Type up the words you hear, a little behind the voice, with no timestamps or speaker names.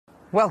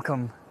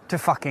Welcome to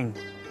fucking.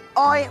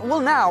 I will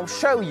now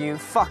show you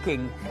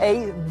fucking,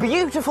 a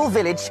beautiful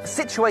village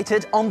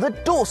situated on the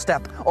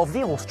doorstep of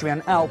the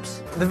Austrian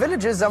Alps. The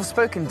villagers I've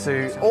spoken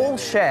to all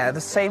share the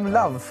same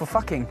love for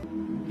fucking.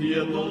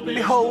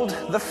 Behold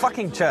the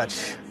fucking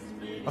church.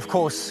 Of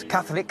course,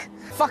 Catholic.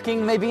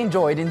 Fucking may be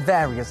enjoyed in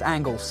various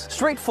angles.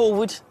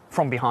 Straightforward,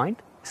 from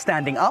behind,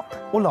 standing up,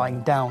 or lying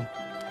down.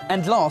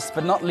 And last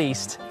but not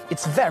least,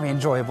 it's very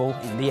enjoyable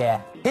in the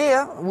air.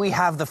 Here we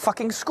have the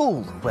fucking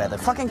school, where the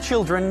fucking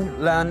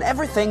children learn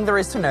everything there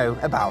is to know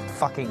about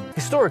fucking.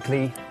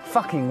 Historically,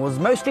 fucking was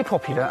mostly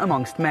popular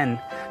amongst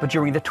men, but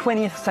during the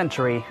 20th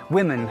century,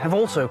 women have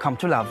also come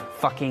to love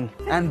fucking.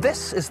 And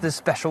this is the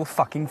special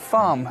fucking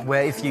farm,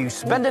 where if you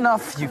spend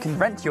enough, you can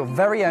rent your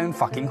very own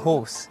fucking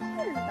horse.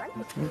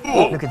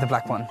 Look at the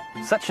black one.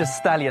 Such a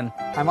stallion.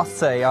 I must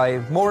say, I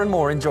more and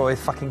more enjoy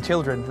fucking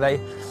children. They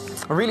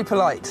are really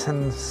polite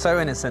and so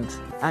innocent.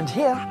 And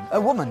here,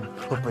 a woman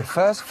who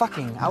prefers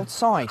fucking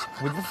outside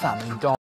with the family dog.